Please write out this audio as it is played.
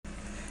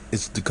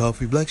It's the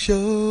Coffee Black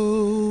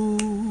Show.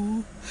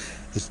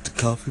 It's the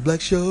Coffee Black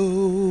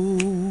Show.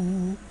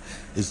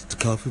 It's the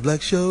Coffee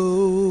Black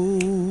Show.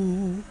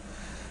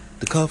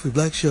 The Coffee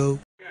Black Show.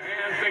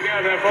 Hands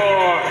together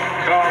for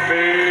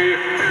Coffee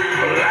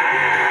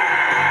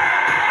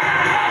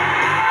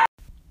Black.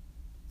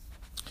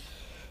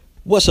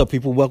 What's up,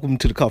 people? Welcome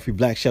to the Coffee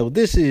Black Show.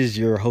 This is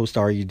your host,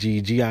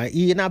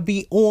 RUGGIE, and I'll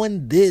be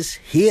on this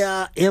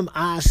here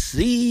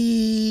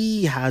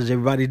MIC. How's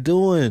everybody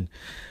doing?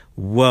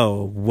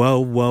 Whoa.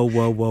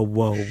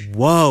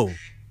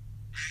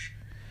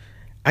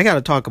 I got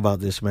to talk about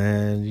this,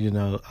 man.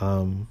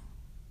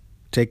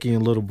 Taking a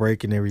little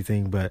break and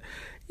everything, but,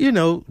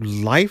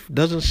 life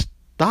doesn't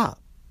stop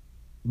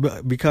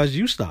because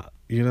you stop,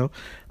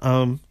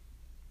 But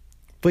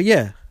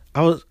yeah,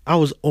 I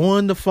was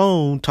on the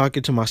phone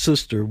talking to my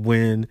sister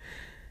when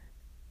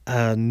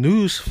a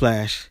news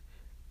flash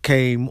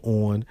came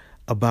on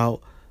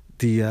about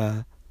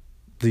the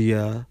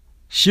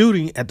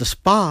shooting at the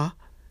spa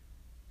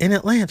in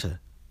Atlanta.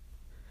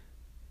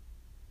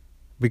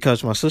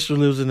 Because my sister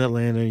lives in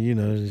Atlanta,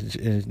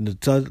 and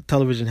the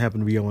television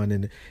happened to be on,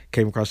 and it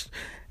came across.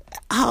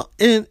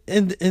 And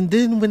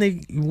then when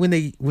they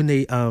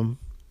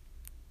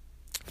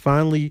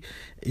finally,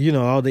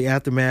 all the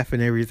aftermath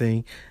and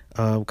everything,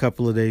 a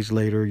couple of days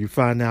later, you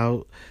find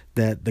out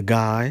that the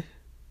guy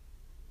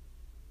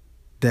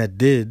that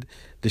did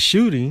the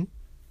shooting,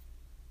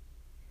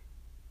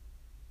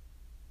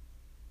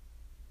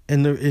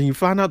 and you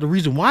find out the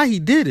reason why he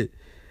did it.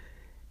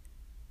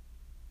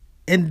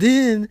 And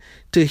then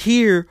to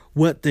hear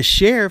what the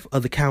sheriff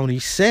of the county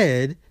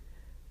said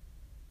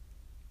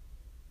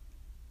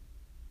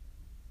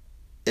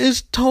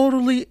is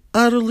totally,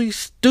 utterly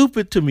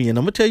stupid to me. And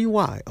I'm going to tell you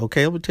why,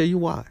 okay? I'm going to tell you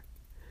why.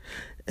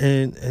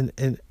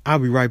 And I'll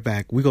be right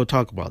back. We're going to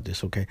talk about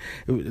this, okay?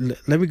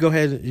 Let me go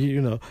ahead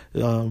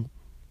and,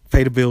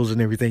 pay the bills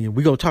and everything. And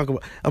I'm going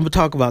to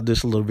talk about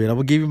this a little bit. I'm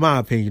going to give you my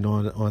opinion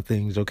on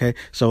things, okay?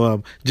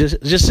 So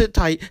just sit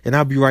tight and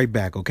I'll be right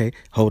back, okay?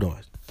 Hold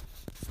on.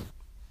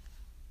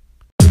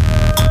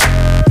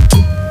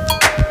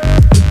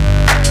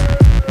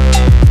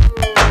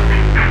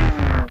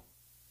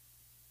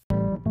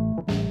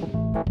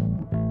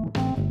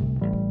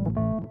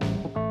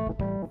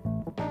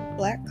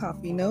 Black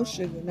coffee, no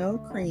sugar, no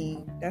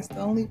cream. That's the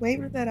only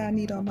waiver that I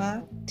need on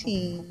my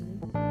team.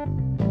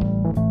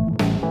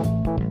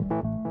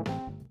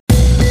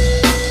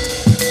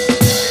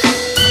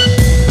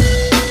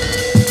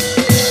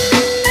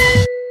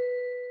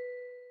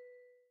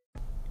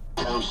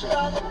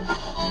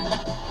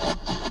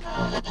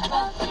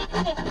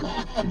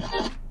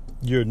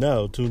 You're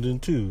now tuned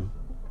into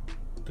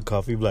the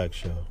Coffee Black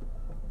Show.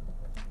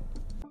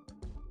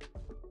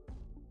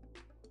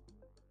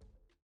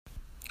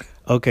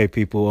 Okay,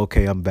 people.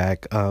 Okay, I'm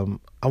back. How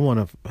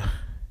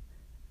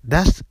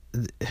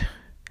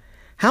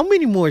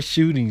many more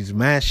shootings,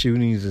 mass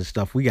shootings and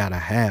stuff we gotta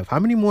have? How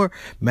many more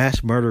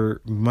mass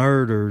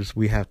murders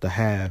we have to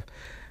have?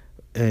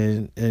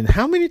 And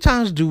how many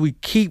times do we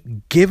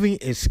keep giving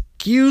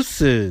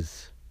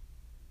excuses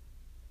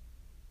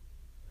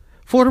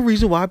for the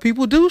reason why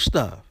people do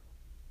stuff?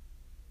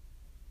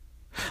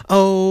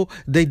 Oh,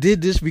 they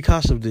did this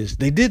because of this.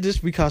 They did this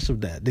because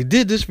of that. They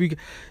did this because...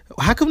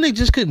 How come they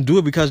just couldn't do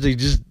it because they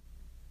just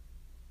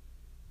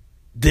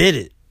did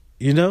it?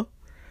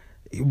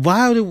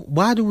 Why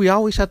do we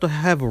always have to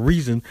have a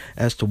reason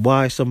as to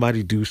why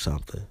somebody do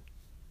something?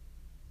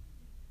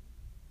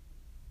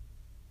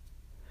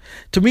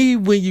 To me,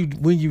 when you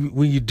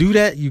do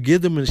that, you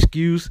give them an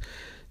excuse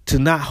to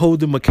not hold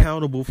them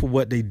accountable for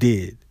what they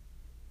did.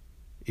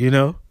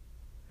 To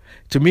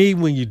me,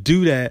 when you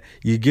do that,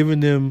 you're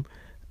giving them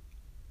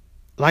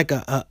like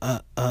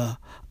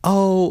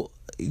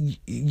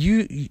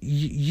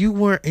you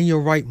weren't in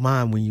your right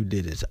mind when you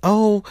did this.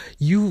 Oh,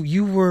 you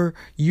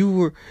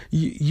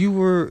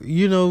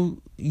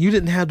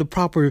didn't have the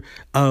proper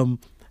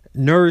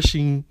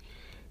nourishing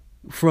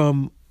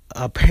from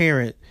a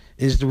parent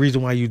is the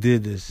reason why you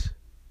did this.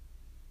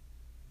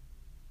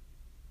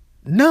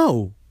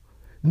 No.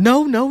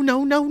 No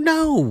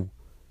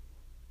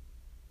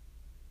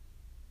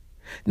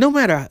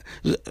matter.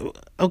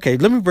 Okay,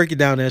 let me break it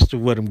down as to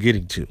what I'm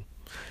getting to.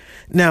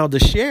 Now, the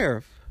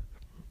sheriff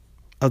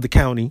of the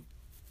county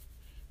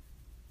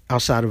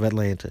outside of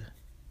Atlanta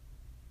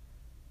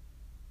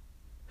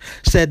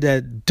said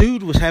that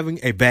dude was having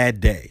a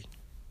bad day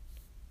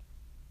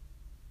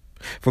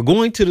for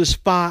going to the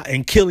spa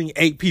and killing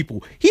 8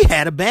 people. He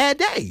had a bad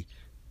day.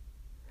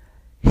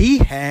 He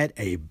had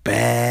a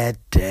bad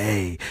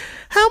day.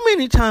 How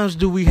many times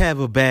do we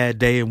have a bad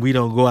day and we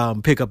don't go out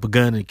and pick up a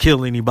gun and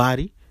kill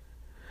anybody?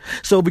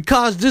 So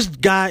because this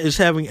guy is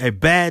having a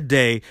bad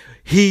day,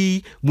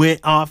 he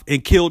went off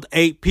and killed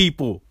 8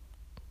 people.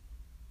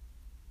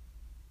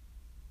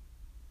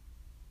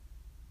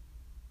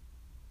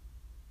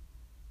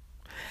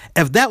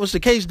 If that was the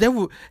case,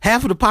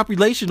 half of the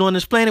population on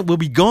this planet will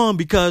be gone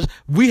because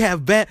we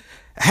have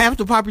half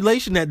the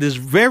population at this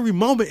very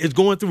moment is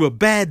going through a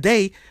bad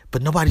day,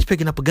 but nobody's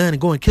picking up a gun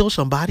and going to kill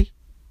somebody.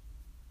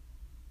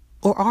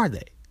 Or are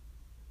they?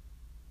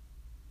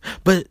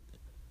 But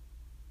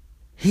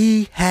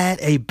he had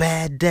a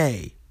bad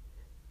day.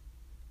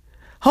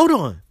 Hold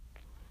on.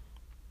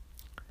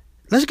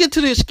 Let's get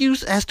to the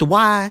excuse as to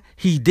why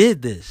he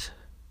did this.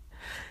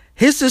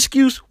 His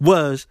excuse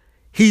was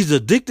he's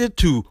addicted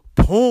to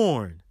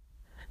porn.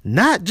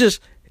 Not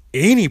just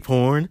any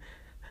porn,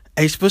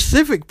 a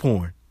specific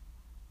porn.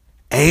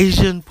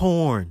 Asian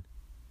porn.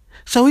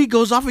 So he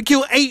goes off and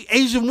kills 8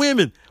 Asian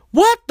women.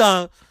 What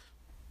the?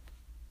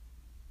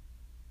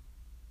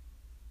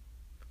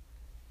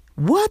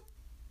 What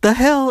the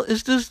hell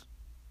is this?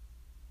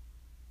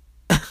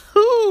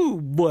 Ooh,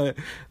 boy.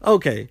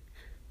 Okay.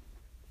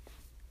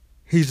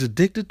 He's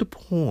addicted to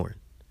porn.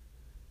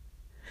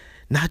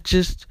 Not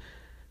just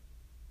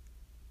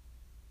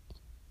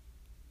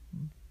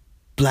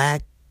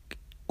black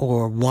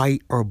or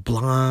white or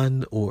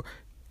blonde or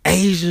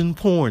Asian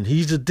porn.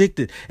 He's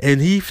addicted. And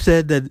he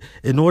said that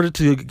in order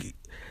to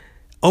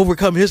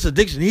overcome his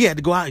addiction, he had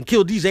to go out and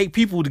kill these 8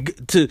 people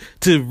to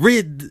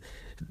rid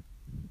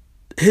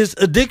his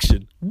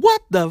addiction.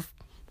 What the?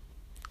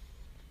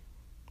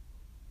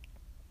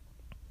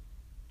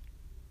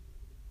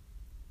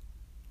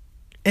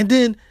 And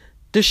then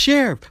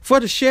for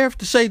the sheriff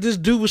to say this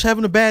dude was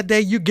having a bad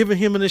day, you're giving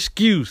him an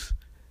excuse.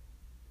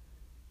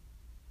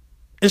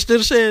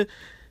 Instead of saying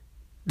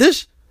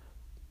this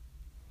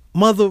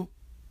mother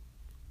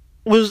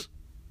was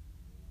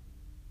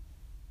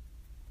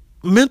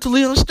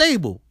mentally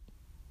unstable.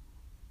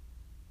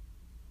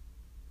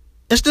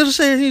 Instead of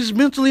saying he's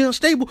mentally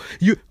unstable,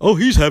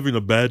 he's having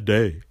a bad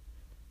day.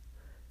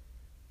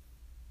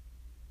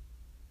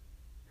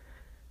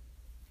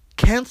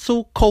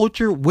 Cancel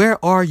culture,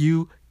 where are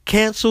you?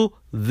 Cancel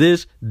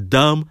this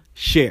dumb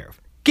sheriff.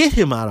 Get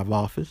him out of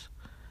office.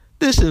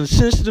 This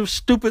insensitive,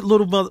 stupid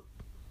little mother.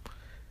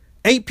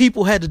 8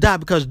 people had to die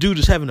because dude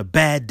is having a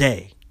bad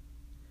day.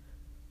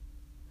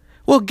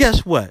 Well,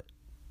 guess what?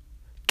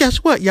 Guess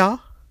what,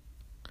 y'all?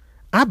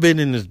 I've been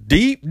in this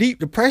deep, deep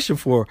depression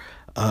for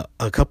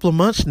a couple of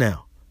months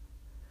now.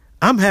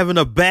 I'm having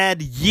a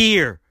bad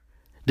year.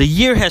 The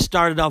year has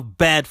started off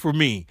bad for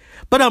me.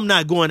 But I'm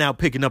not going out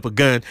picking up a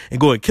gun and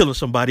going killing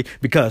somebody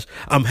because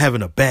I'm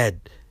having a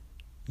bad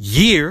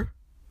year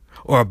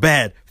or a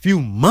bad few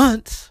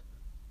months.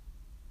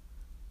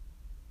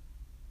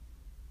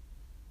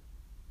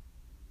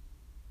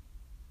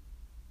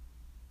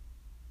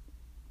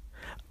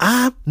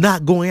 I'm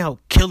not going out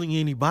killing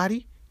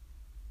anybody.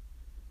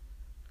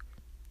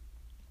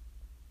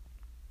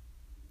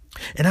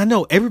 And I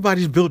know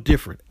everybody's built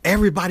different.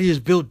 Everybody is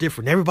built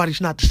different.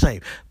 Everybody's not the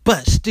same.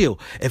 But still,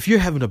 if you're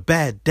having a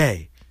bad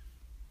day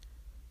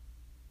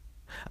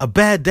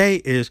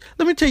is,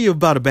 let me tell you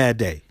about a bad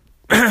day.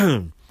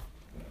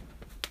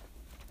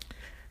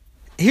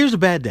 Here's a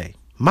bad day.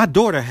 My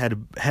daughter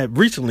had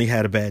recently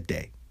had a bad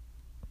day.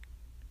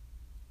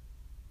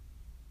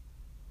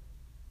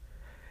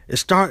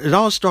 It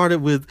all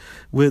started with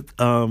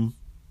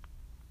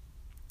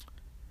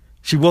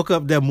she woke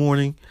up that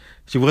morning.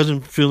 She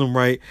wasn't feeling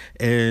right,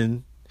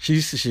 and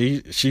she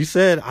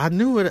said, "I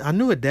knew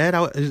it, Dad.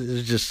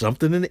 It's just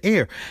something in the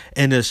air."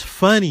 And it's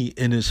funny.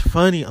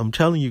 I'm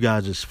telling you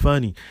guys, it's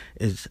funny.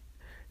 It's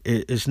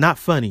not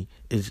funny.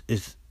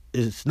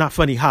 It's not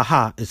funny. Ha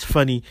ha. It's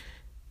funny,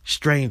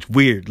 strange,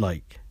 weird,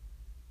 like.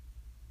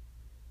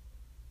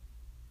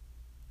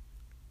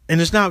 And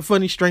it's not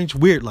funny, strange,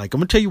 weird, like. I'm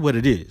gonna tell you what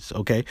it is.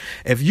 Okay,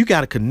 if you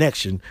got a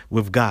connection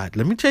with God,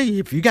 let me tell you,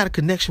 if you got a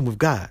connection with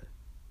God,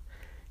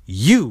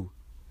 you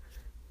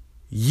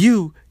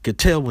can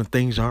tell when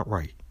things aren't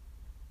right.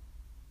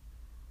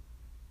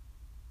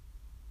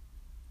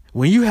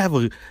 When you have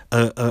a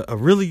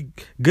really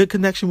good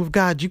connection with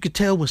God, you can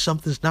tell when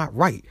something's not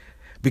right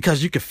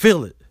because you can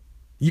feel it.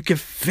 You can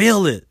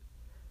feel it.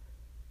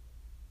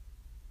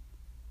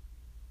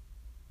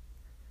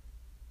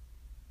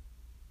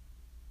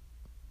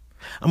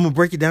 I'm going to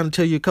break it down and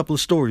tell you a couple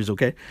of stories,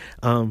 okay?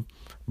 But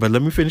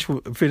let me finish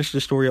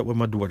the story up with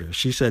my daughter.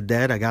 She said,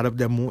 "Dad, I got up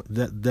that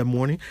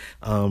morning.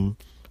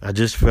 I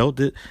just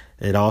felt it.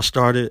 It all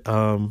started.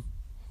 I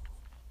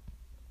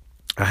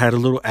had a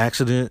little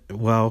accident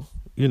while,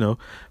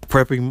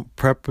 preparing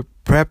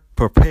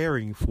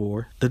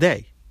for the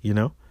day,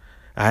 I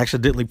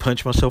accidentally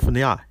punched myself in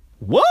the eye.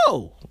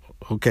 Whoa!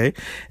 Okay.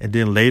 And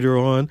then later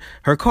on,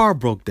 her car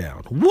broke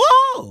down.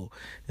 Whoa!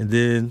 And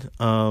then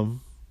a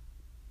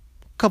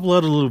couple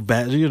other little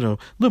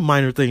little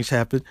minor things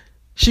happened.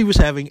 She was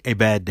having a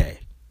bad day.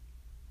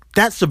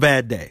 That's a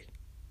bad day.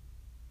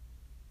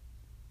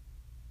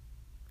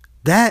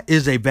 That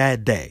is a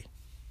bad day.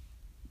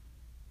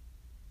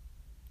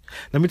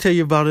 Let me tell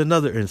you about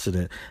another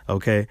incident,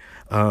 okay?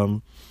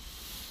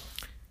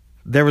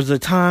 There was a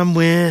time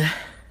when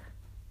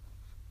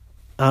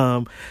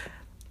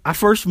I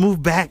first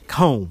moved back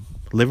home,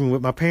 living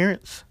with my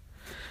parents,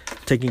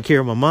 taking care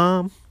of my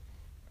mom.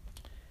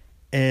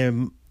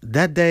 And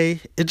that day,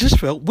 it just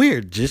felt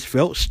weird, just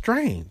felt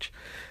strange.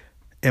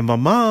 And my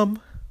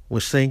mom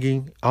was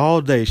singing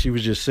all day. She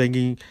was just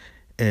singing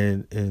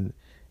and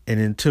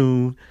in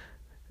tune.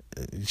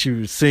 She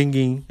was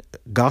singing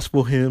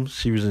gospel hymns.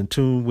 She was in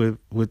tune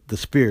with the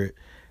Spirit.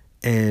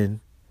 And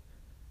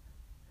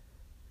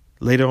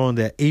later on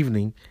that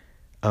evening,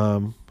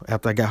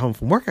 after I got home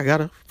from work, I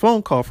got a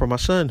phone call from my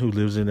son who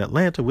lives in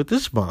Atlanta with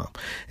this mom.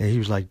 And he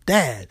was like,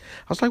 Dad.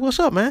 I was like, what's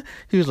up, man?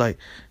 He was like,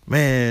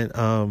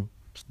 man,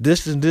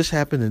 this and this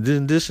happened, and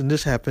then this and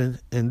this happened,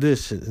 and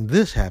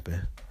this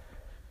happened.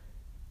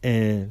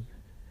 And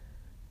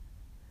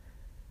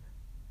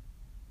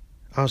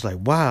I was like,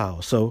 wow.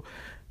 So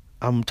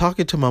I'm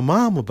talking to my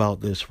mom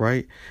about this,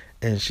 right?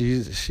 And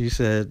she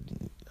said,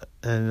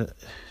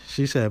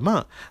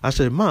 Mom, I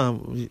said,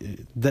 Mom,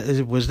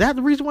 was that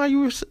the reason why you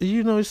were,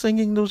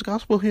 singing those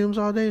gospel hymns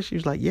all day? She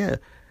was like, yeah,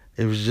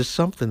 it was just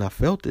something. I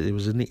felt it. It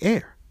was in the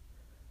air.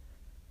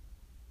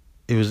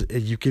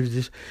 You could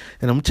just,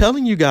 and I'm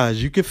telling you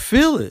guys, you can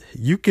feel it.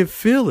 You can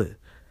feel it.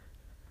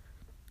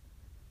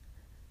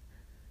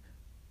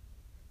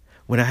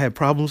 When I had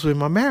problems with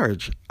my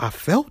marriage, I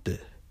felt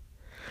it.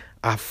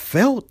 I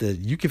felt it.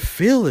 You can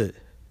feel it.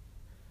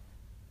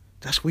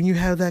 That's when you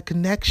have that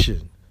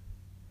connection.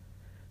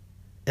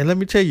 And let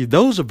me tell you,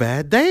 those are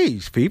bad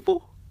days,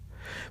 people.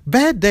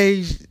 Bad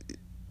days,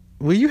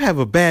 when you have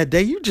a bad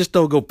day, you just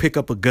don't go pick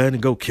up a gun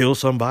and go kill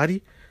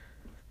somebody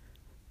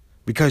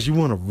because you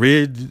want to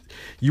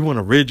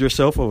rid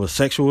yourself of a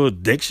sexual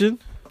addiction.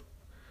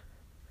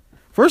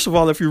 First of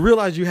all, if you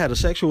realize you had a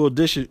sexual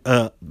addiction,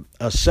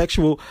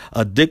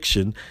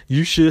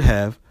 you should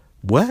have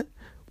what?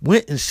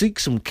 Went and seek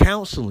some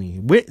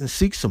counseling, went and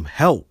seek some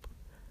help.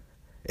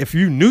 If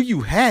you knew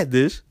you had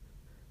this,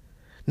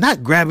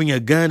 not grabbing a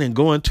gun and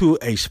going to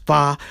a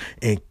spa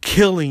and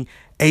killing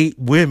 8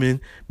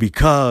 women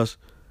because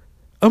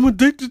I'm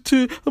addicted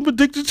to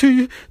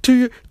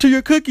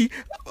your cookie.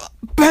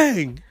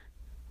 Bang.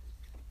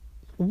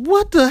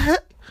 What the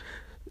heck?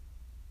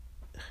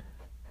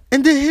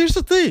 And then here's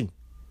the thing.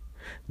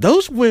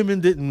 Those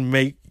women didn't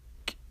make,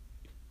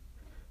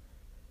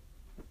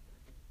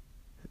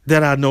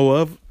 that I know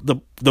of,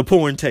 the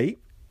porn tape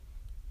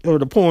or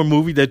the porn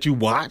movie that you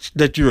watch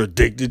that you're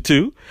addicted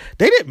to.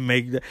 They didn't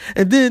make that.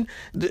 And then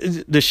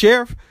the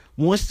sheriff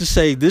wants to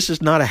say this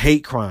is not a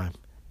hate crime.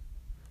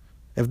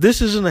 If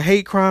this isn't a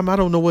hate crime, I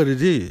don't know what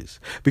it is.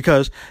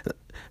 Because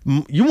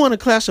you want to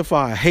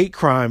classify a hate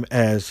crime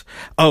as,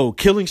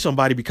 killing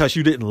somebody because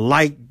you didn't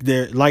like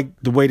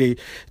the way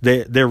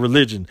their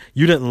religion.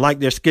 You didn't like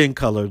their skin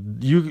color.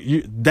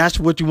 That's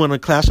what you want to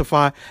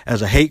classify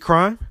as a hate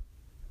crime?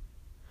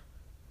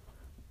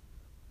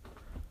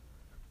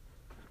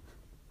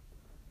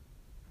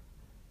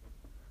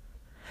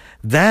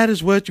 That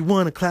is what you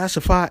want to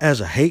classify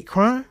as a hate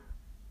crime?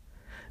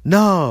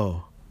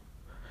 No.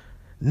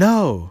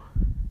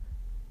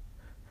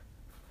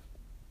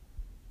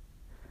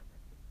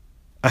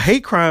 A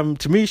hate crime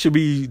to me should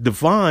be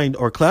defined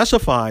or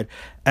classified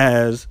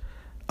as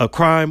a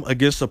crime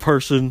against a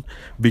person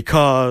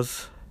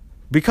because,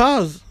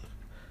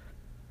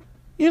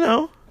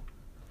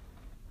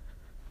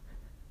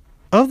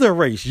 of their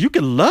race. You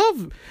can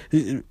love.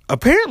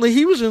 Apparently,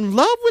 he was in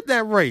love with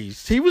that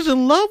race. He was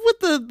in love with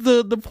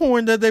the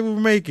porn that they were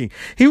making.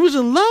 He was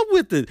in love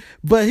with it,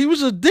 but he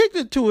was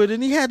addicted to it,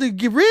 and he had to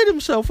get rid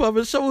himself of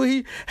it. So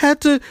he had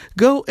to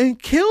go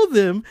and kill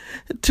them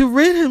to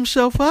rid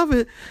himself of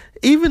it.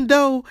 Even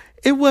though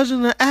it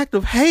wasn't an act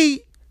of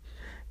hate,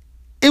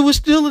 it was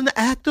still an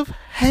act of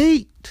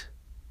hate.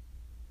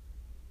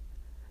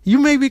 You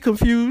may be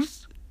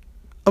confused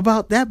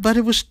about that, but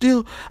it was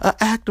still an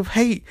act of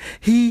hate.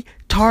 He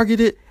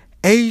targeted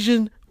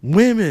Asian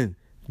women.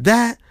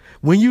 That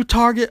when you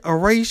target a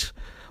race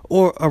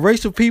or a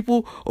race of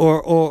people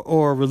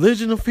or a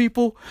religion of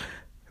people,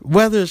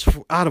 whether it's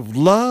out of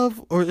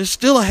love or it's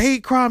still a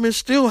hate crime, it's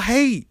still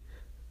hate.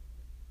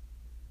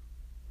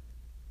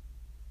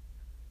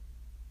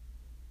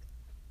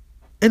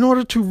 In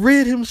order to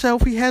rid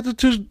himself, he had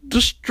to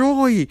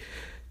destroy.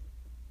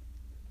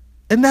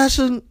 And that's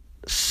a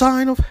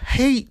sign of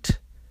hate.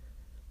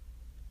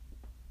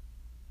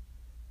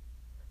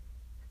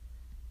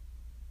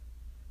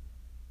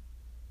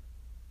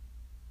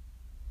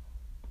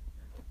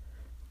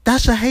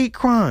 That's a hate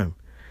crime.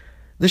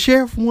 The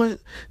sheriff wanted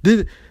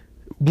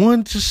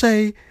to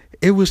say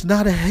it was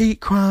not a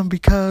hate crime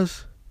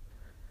because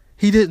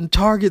he didn't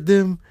target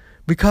them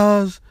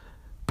because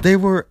they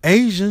were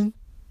Asian.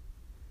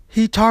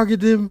 He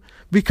targeted them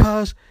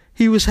because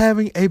he was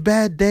having a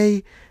bad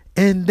day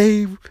and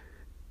they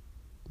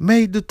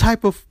made the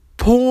type of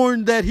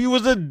porn that he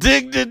was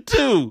addicted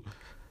to.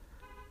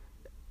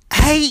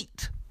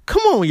 Hate.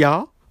 Come on,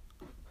 y'all.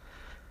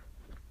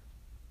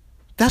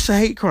 That's a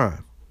hate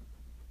crime.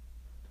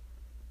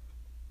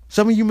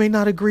 Some of you may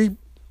not agree,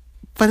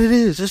 but it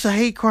is. It's a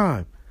hate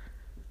crime.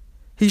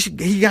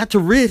 He got to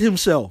rid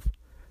himself.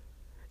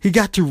 He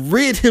got to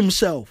rid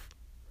himself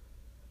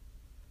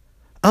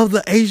of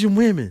the Asian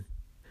women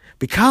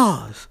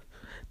because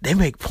they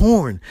make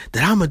porn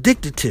that I'm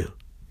addicted to.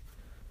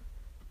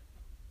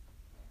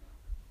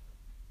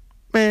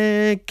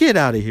 Man, get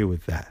out of here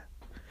with that.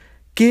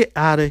 Get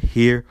out of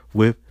here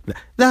with that.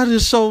 That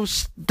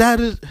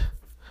is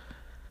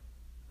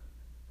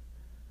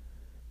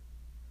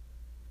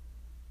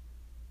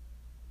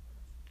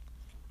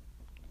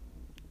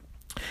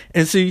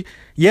And see,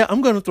 yeah,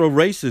 I'm going to throw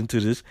race into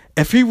this.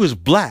 If he was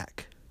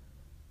black,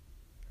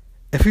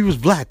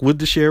 would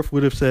the sheriff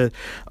would have said,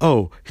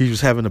 oh, he was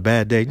having a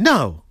bad day?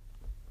 No.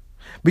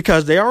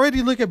 Because they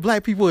already look at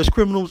black people as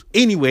criminals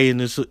anyway in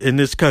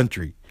this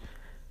country.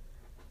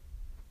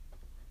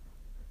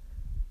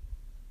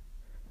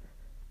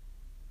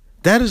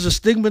 That is a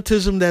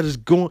stigmatism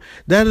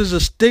that is a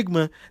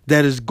stigma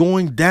that is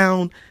going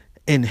down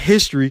in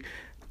history,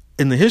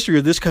 in the history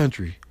of this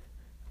country.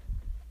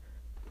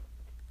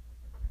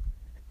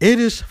 It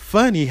is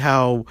funny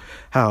how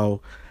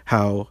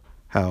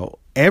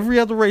every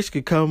other race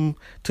could come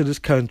to this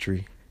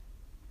country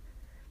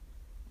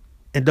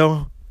and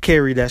don't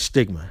carry that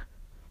stigma.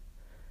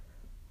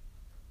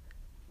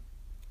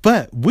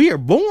 But we are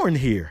born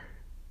here,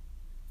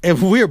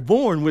 and we're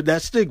born with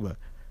that stigma.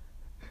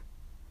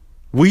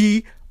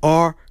 We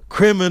are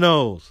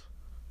criminals.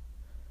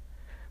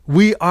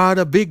 We are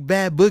the big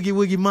bad boogie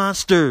woogie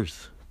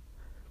monsters.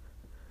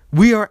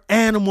 We are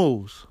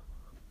animals.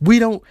 We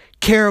don't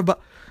care about...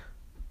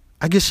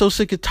 I get so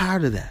sick and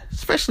tired of that,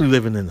 especially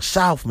living in the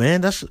South,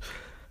 man.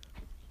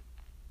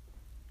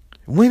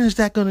 When is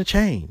that going to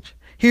change?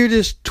 Here it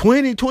is,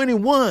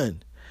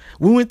 2021.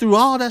 We went through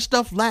all that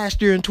stuff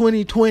last year in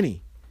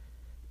 2020.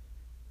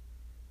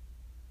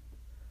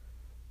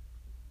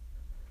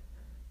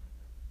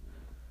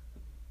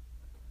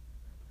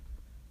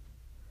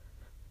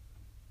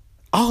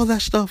 All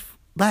that stuff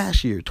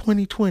last year,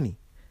 2020.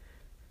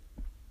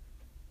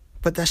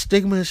 But that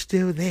stigma is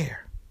still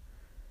there.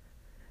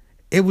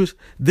 It was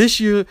this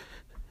year,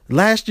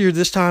 last year,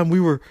 this time we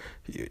were,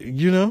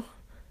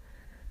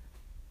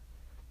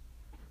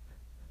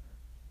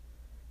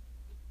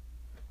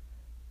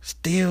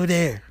 still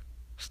there,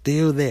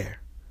 still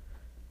there,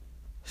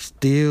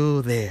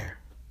 still there.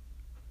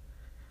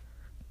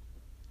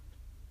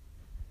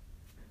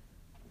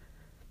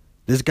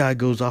 This guy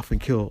goes off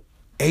and kills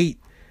eight.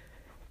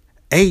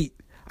 I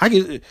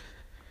get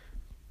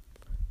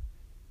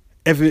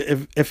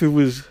if it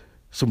was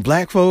some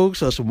black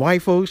folks or some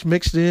white folks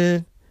mixed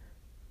in.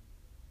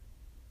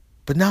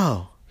 But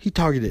no, he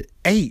targeted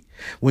 8.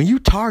 When you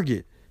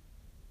target,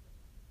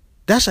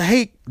 that's a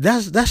hate.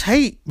 That's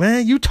hate,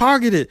 man. You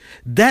targeted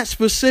that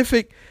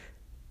specific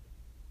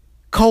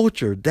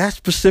culture, that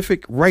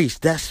specific race,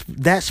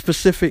 that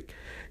specific.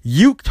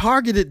 You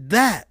targeted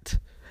that.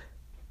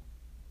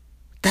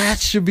 That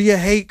should be a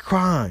hate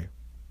crime.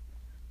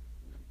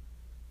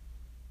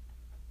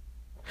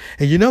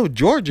 And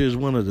Georgia is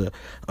one of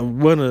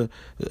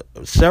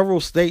several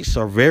states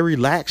are very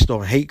lax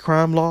on hate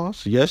crime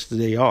laws. Yes,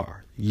 they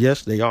are.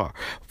 Yes, they are.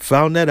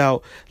 Found that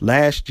out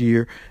last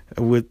year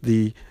with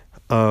the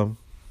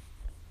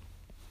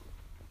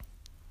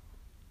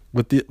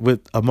with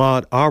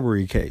Ahmaud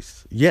Arbery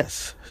case.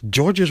 Yes,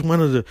 Georgia is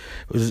one of the.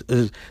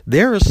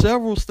 There are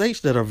several states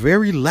that are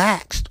very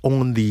laxed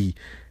on the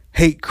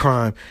hate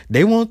crime.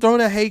 They won't throw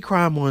that hate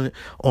crime on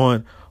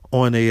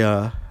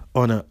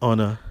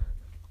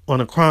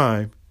a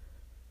crime.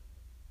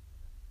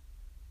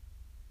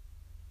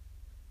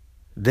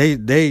 They're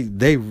very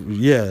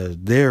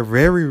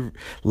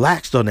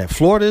laxed on that.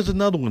 Florida is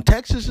another one.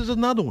 Texas is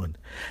another one.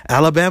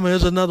 Alabama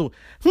is another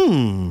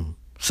one.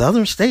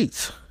 Southern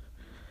states,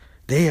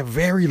 they are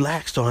very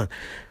laxed on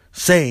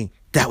saying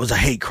that was a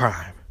hate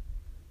crime.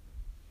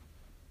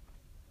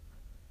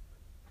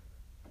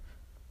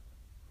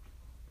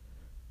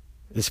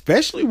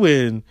 Especially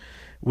when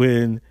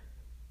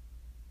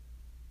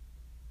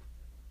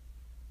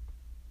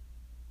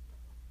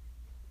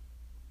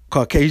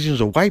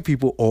Caucasians or white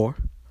people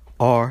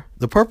are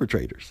the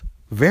perpetrators.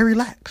 Very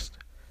laxed.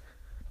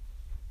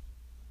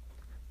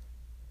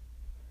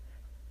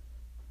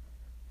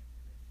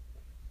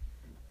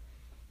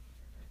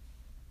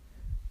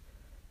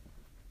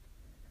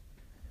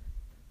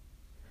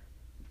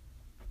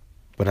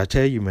 But I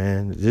tell you,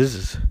 man,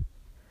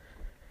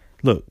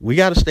 look, we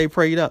got to stay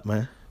prayed up,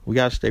 man. We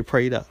got to stay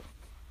prayed up.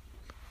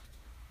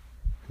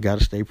 Got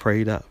to stay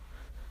prayed up.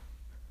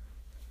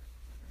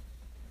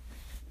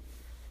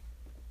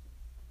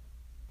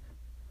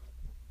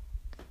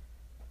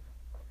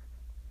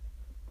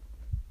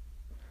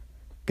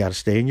 Got to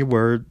stay in your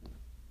word.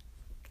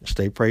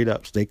 Stay prayed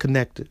up. Stay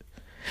connected.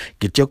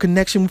 Get your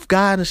connection with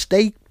God and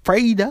stay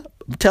prayed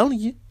up. I'm telling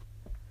you.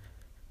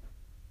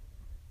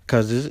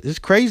 Because it's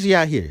crazy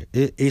out here.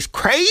 It's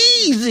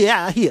crazy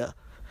out here.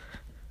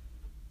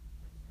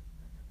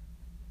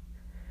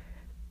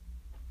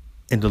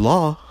 And the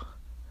law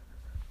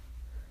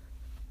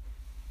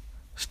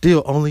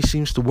still only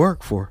seems to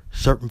work for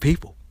certain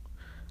people.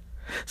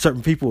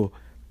 Certain people,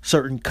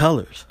 certain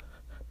colors.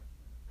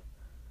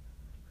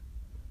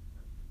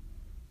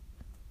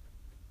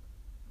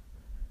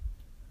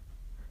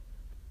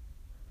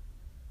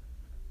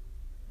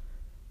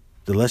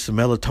 The less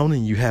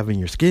melatonin you have in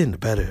your skin, the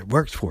better it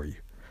works for you.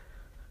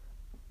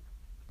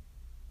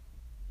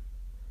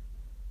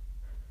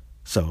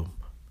 So,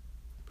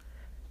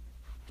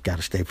 got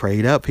to stay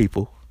prayed up,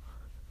 people.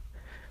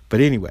 But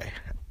anyway,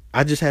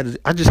 I just had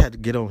to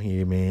get on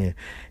here, man,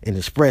 and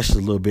express a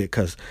little bit,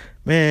 cause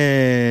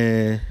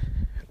man,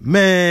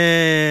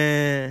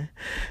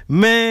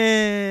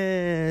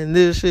 Man,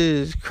 this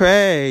is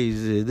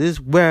crazy. This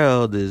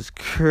world is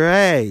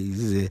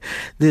crazy.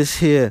 This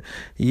here,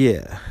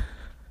 yeah.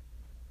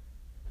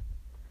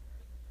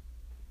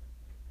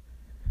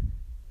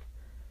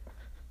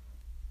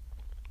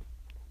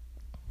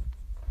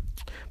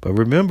 But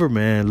remember,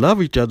 man,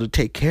 love each other,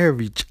 take care of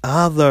each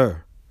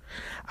other.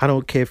 I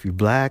don't care if you're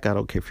black. I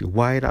don't care if you're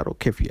white. I don't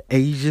care if you're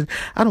Asian.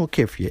 I don't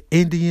care if you're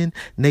Indian,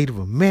 Native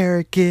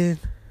American,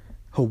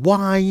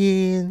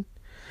 Hawaiian,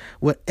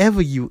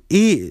 whatever you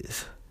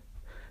is.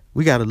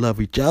 We got to love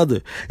each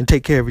other and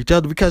take care of each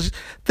other, because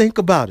think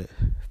about it.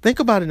 Think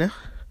about it now.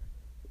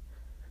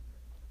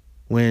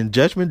 When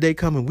Judgment Day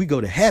comes and we go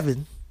to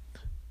heaven,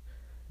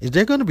 is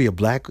there going to be a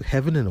black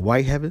heaven and a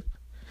white heaven?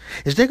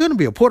 Is there going to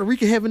be a Puerto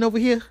Rican heaven over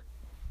here?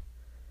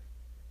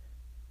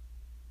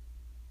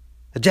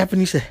 A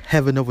Japanese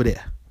heaven over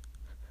there?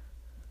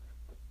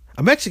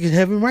 A Mexican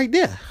heaven right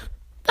there?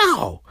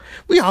 No,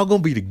 we all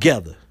going to be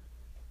together.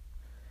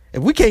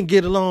 If we can't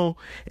get along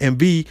and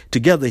be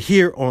together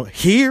here or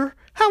here,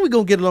 how are we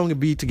going to get along and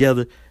be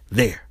together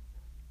there?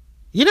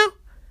 You know?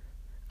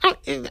 I'm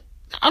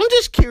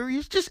just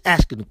curious, just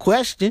asking the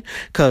question,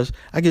 because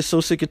I get so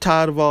sick and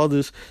tired of all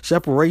this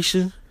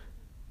separation.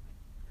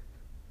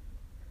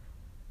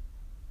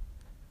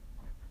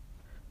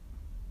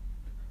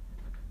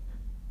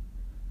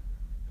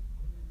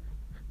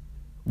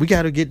 We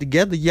got to get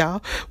together,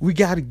 y'all. We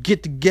got to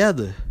get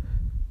together.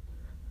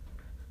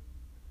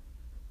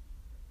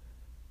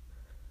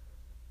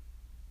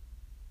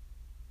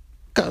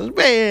 Cause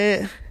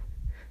man,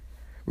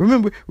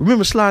 remember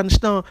Sliding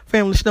Stone,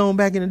 Family Stone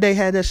back in the day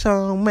had that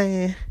song,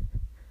 man.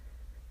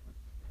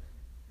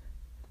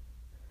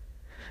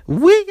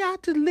 We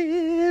got to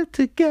live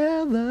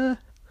together.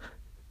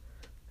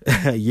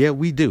 Yeah,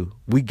 we do.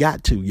 We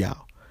got to,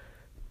 y'all.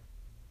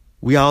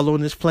 We all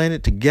on this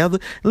planet together.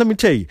 Let me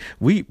tell you,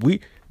 we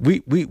going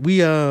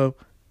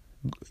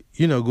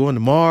to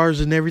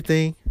Mars and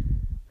everything.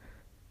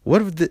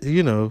 What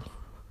if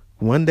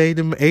one day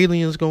them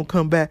aliens gonna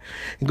come back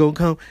and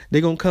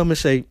they're gonna come and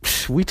say,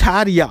 we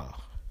tired of y'all,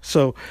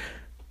 so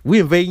we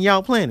invading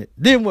y'all planet.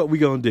 Then what we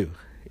gonna do?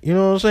 You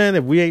know what I'm saying?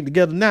 If we ain't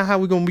together now, how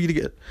we gonna be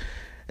together?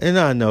 And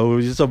I know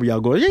some of y'all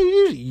going,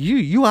 yeah,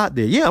 you out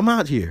there. Yeah, I'm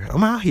out here.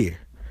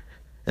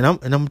 And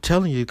I'm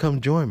telling you,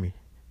 come join me.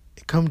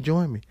 Come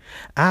join me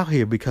out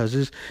here, because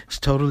it's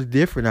totally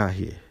different out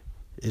here.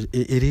 It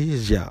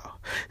is, y'all.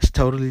 It's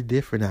totally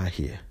different out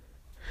here.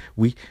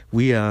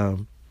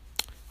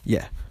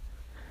 Yeah.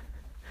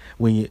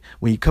 When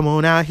you come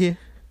on out here,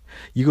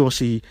 you're gonna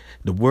see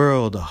the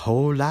world a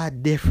whole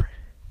lot different.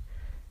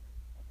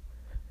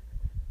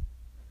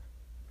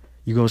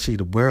 You're gonna see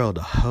the world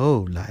a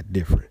whole lot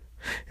different.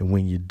 And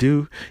when you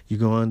do, you're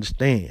gonna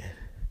understand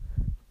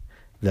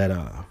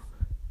that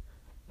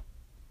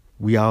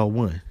we all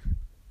one.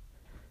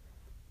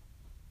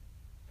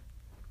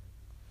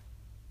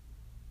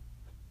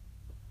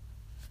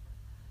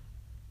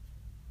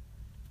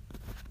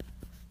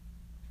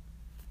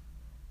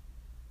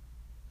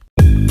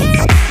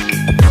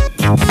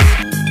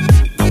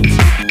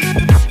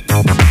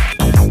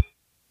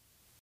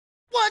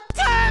 What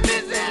time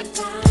is it?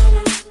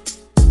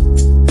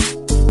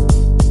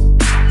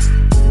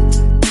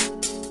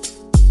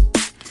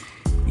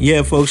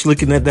 Yeah, folks,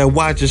 looking at that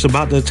watch, it's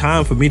about the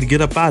time for me to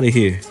get up out of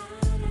here.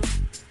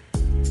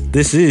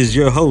 This is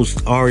your host,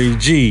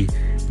 REGGIE,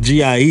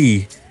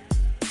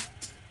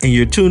 and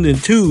you're tuned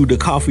into the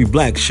Coffee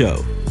Black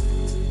Show.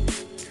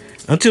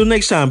 Until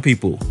next time,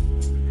 people,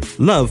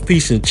 love,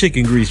 peace, and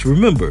chicken grease.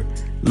 Remember,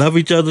 love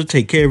each other,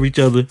 take care of each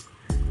other.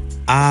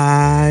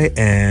 I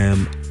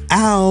am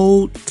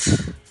out.